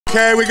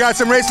Okay, we got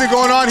some racing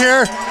going on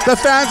here. The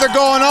fans are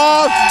going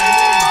off.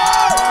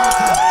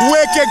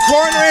 Wicked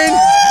cornering.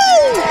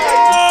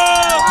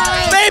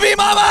 Baby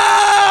mama!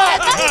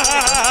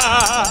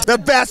 The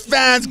best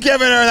fans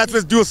giving her. That's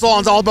what Dual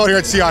Slalom's all about here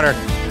at Sea Otter.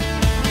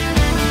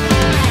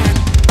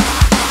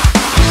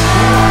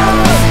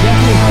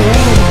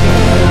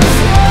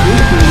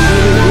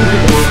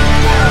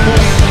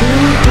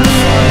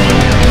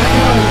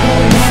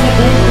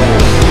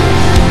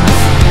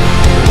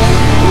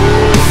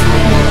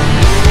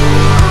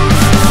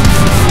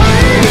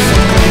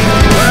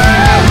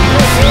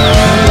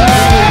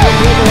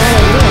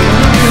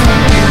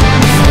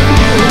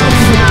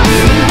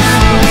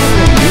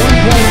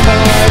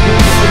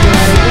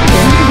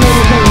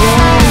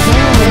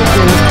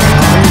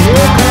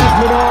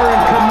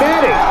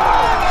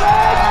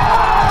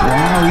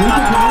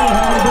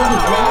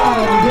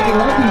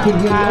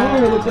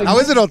 How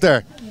is it out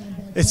there?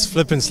 It's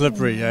flippin'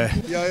 slippery, yeah.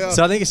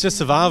 So I think it's just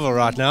survival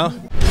right now.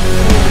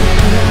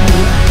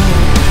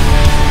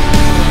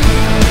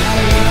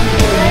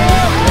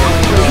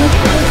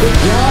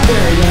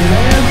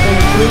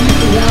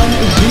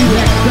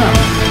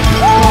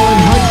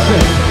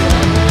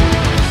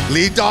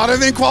 Leigh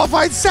Donovan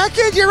qualified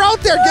second. You're out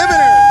there giving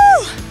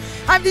her.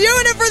 I'm doing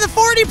it for the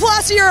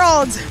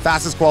 40-plus-year-olds.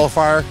 Fastest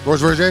qualifier.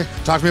 Where's Roger?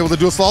 Talk to me about the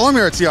Dual Slalom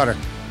here at Sea Otter.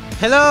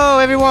 Hello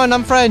everyone,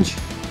 I'm French.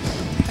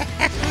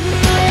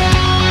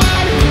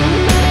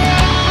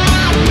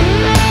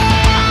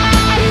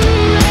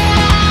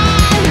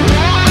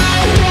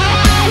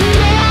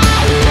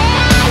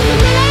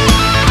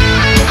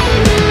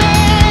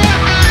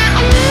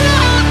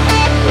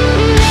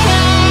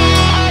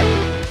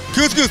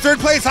 Third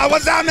place, how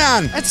was that,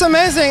 man? It's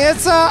amazing.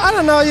 It's, I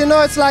don't know, you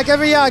know, it's like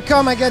every year I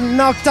come, I get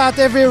knocked out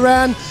every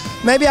run.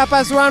 Maybe I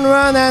pass one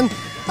run and,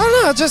 I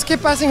don't know, I just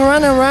keep passing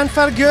run and run,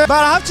 felt good.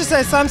 But I have to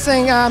say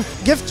something, I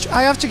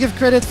have to give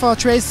credit for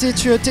Tracy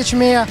to teach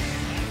me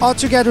how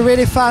to get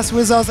really fast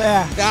without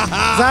air.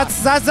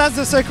 That's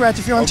the secret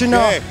if you want to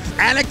know.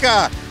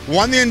 Annika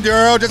won the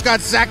Enduro, just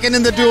got second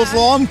in the Dual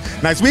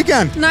Slalom. Nice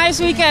weekend. Nice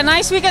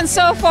weekend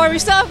so far. We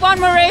still have one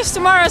more race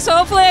tomorrow, so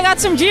hopefully I got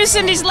some juice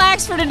in these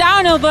legs for the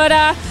downhill. But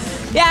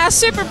yeah,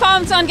 super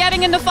pumped on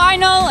getting in the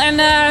final, and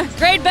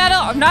great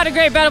battle. Not a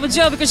great battle with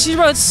Jill because she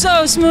rode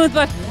so smooth,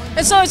 but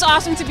it's always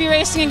awesome to be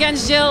racing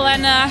against Jill,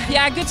 and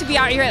yeah, good to be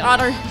out here at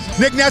Otter.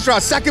 Nick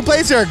Nestroff, second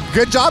place here.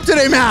 Good job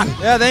today, man.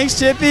 Yeah, thanks,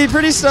 Tippie.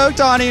 Pretty stoked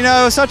on it. You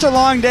know, such a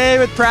long day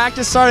with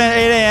practice starting at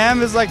 8 a.m.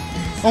 It was like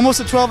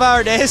almost a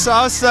 12-hour day, so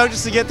I was stoked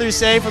just to get through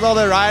safe with all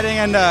the riding,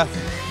 and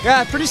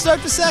yeah, pretty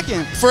stoked for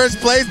second. First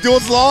place, Dual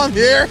Slalom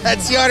here at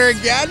Sea Otter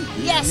again?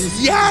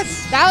 Yes.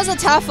 Yes! That was a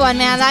tough one,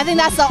 man. I think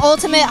that's the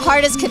ultimate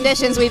hardest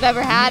conditions we've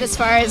ever had as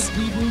far as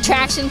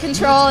traction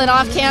control and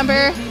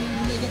off-camber.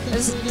 It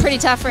was a pretty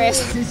tough race.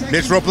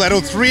 Mitch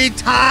Ropletto 3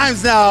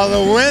 times now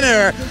the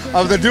winner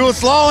of the Dual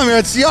Slalom here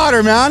at Sea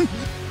Otter, man.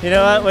 You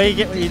know what? Well,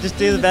 you just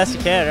do the best you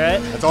can,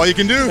 right? That's all you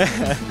can do.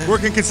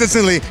 Working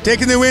consistently,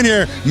 taking the win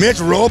here, Mitch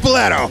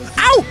Ropletto.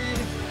 Ow!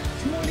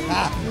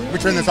 Let me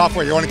turn this off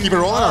for you. You want to keep it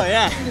rolling? Oh,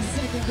 yeah.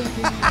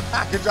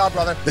 Good job,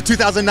 brother. The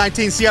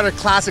 2019 Sea Otter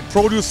Classic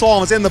Pro Dual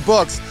Slalom is in the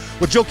books,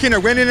 with Joe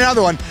Kinner winning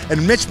another one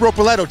and Mitch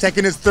Ropletto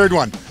taking his third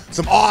one.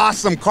 Some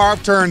awesome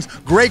carved turns,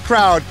 great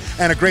crowd,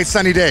 and a great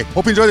sunny day.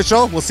 Hope you enjoyed the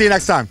show. We'll see you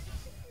next time.